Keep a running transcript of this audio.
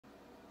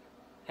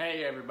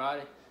Hey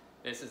everybody,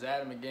 this is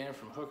Adam again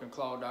from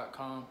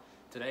hookandclaw.com.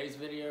 Today's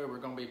video we're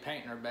going to be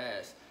painting our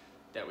bass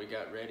that we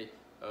got ready.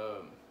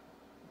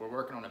 We're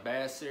working on a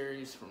bass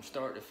series from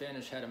start to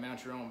finish, how to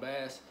mount your own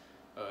bass.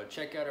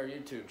 Check out our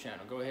YouTube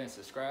channel, go ahead and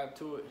subscribe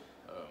to it.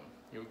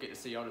 You'll get to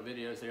see all the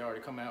videos they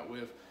already come out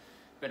with.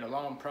 Been a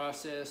long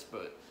process,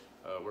 but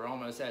we're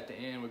almost at the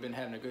end. We've been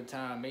having a good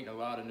time, meeting a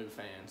lot of new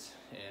fans,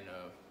 and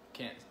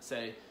can't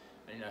say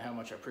how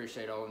much I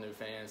appreciate all the new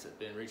fans that have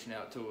been reaching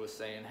out to us,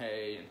 saying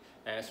hey and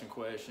asking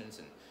questions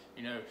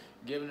and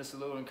giving us a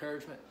little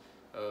encouragement.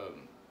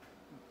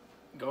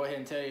 Go ahead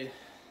and tell you,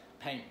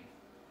 painting.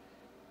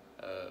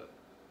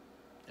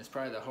 It's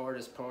probably the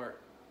hardest part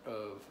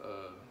of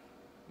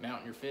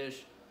mounting your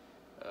fish.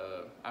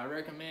 I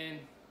recommend,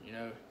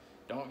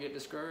 don't get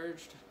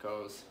discouraged,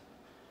 because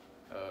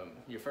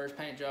your first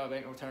paint job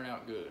ain't gonna turn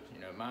out good.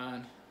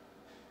 Mine,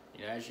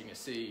 as you can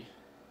see,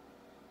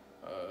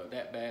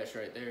 that bass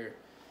right there.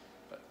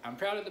 But I'm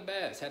proud of the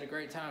bass. Had a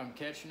great time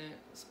catching it,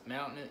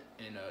 mounting it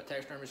in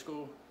taxidermy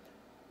school.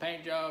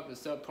 Paint job is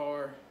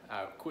subpar.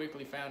 I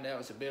quickly found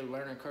out it's a bit of a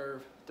learning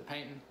curve to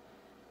painting,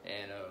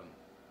 and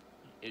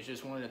it's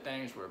just one of the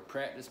things where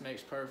practice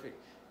makes perfect,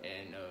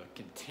 and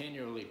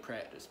continually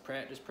practice.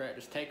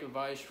 Take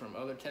advice from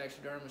other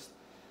taxidermists.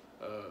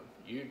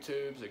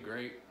 YouTube's a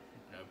great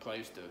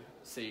place to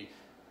see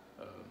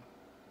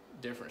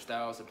different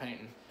styles of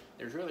painting.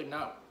 There's really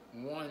not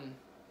one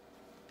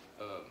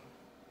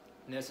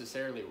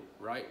necessarily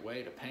right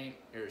way to paint.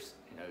 There's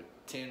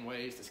 10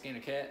 ways to skin a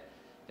cat.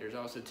 There's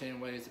also 10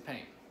 ways to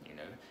paint.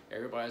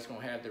 Everybody's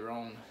gonna have their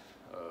own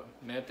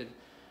method.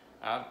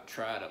 I've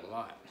tried a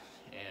lot,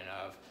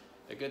 and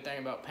the good thing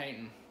about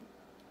painting,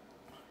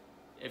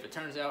 if it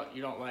turns out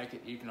you don't like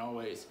it, you can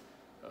always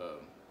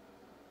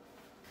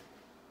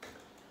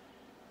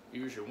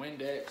use your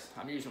Windex.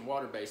 I'm using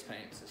water-based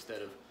paints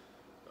instead of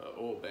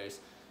oil-based.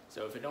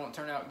 So if it don't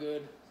turn out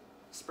good,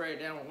 spray it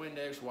down with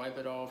Windex, wipe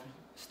it off,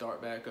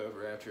 start back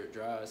over after it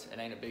dries. It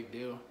ain't a big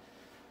deal.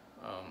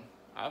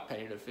 I've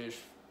painted a fish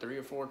 3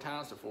 or 4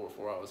 times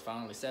before I was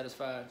finally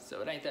satisfied,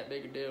 so it ain't that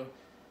big a deal.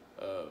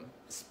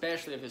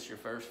 Especially if it's your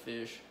first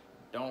fish,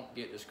 don't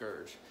get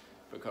discouraged,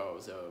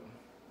 because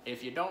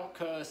if you don't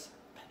cuss,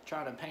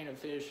 trying to paint a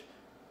fish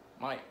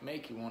might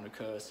make you want to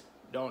cuss.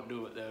 Don't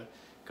do it though,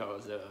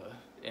 because it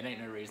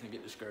ain't no reason to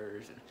get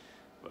discouraged.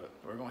 But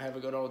we're gonna have a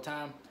good old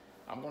time.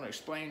 I'm gonna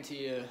explain to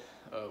you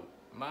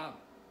my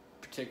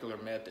particular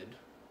method,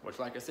 which,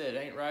 like I said,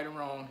 ain't right or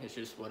wrong. It's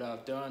just what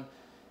I've done,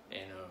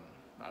 and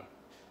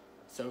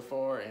so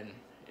far, and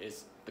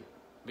it's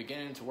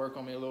beginning to work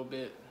on me a little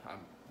bit.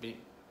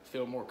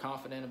 Feel more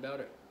confident about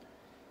it.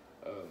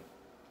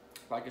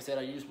 Like I said,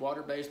 I use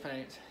water-based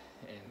paints,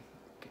 and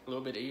a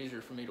little bit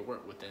easier for me to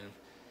work with them.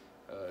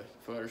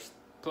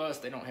 Plus,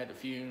 they don't have the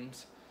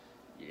fumes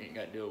you ain't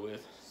got to deal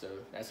with, so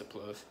that's a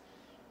plus.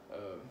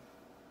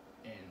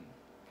 And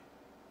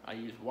I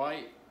use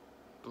white,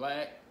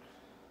 black,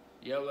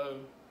 yellow,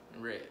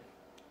 and red.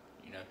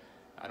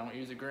 I don't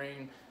use a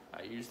green.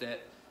 I use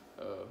that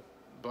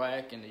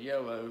black and the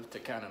yellow to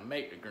kind of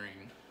make the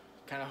green.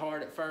 Kind of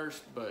hard at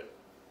first, but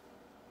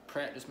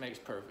practice makes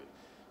perfect.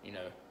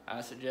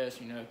 I suggest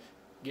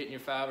getting your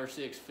 5 or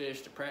 6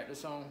 fish to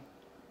practice on,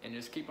 and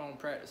just keep on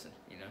practicing.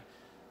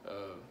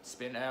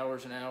 Spend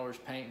hours and hours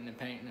painting and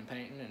painting and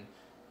painting, and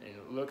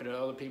looking at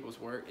other people's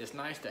work. It's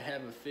nice to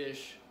have a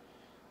fish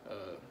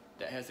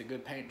that has a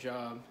good paint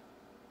job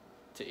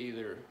to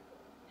either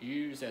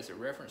use as a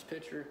reference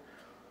picture,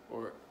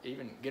 or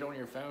even get on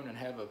your phone and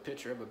have a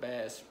picture of a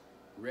bass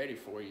ready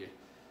for you,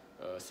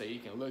 so you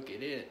can look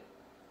at it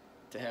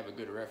to have a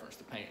good reference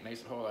to paint. It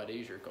makes it a whole lot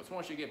easier, because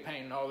once you get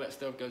painting, all that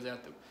stuff goes out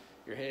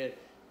your head,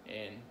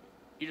 and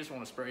you just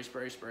want to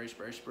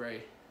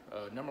spray.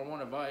 Number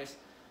one advice: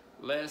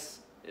 less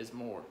is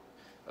more.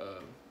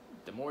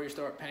 The more you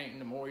start painting,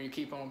 the more you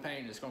keep on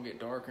painting, it's gonna get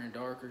darker and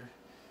darker.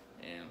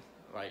 And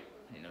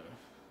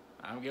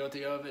I'm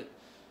guilty of it,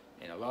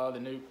 and a lot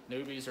of the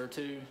newbies are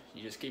too.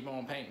 You just keep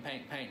on painting.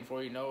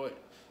 Before you know it,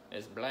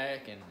 it's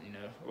black, and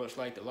looks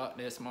like the Loch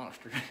Ness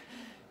monster.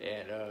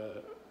 And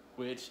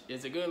which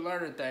is a good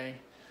learning thing,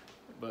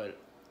 but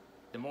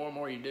the more and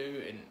more you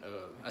do, and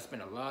I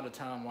spend a lot of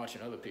time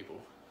watching other people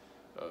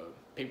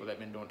that have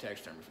been doing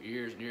taxidermy for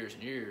years and years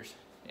and years,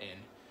 and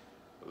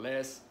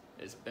less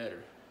is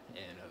better,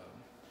 and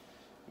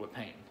with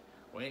painting.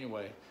 Well,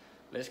 anyway,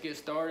 let's get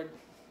started.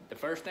 The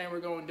first thing we're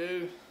going to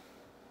do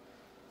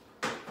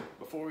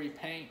before we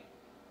paint,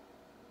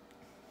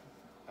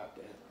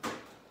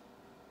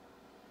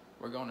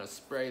 we're going to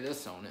spray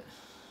this on it.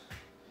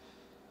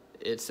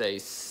 It's a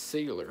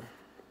sealer,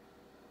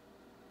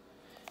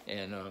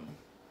 and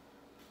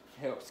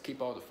helps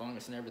keep all the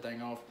fungus and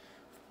everything off.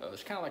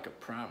 It's kind of like a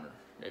primer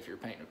if you're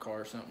painting a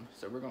car or something.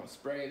 So we're going to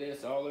spray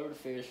this all over the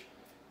fish.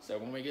 So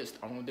when we get,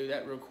 I'm going to do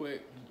that real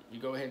quick. You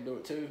go ahead and do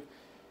it too.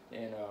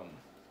 And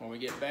when we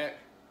get back,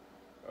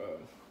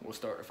 we'll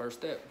start the first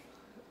step.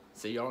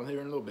 See y'all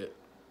here in a little bit.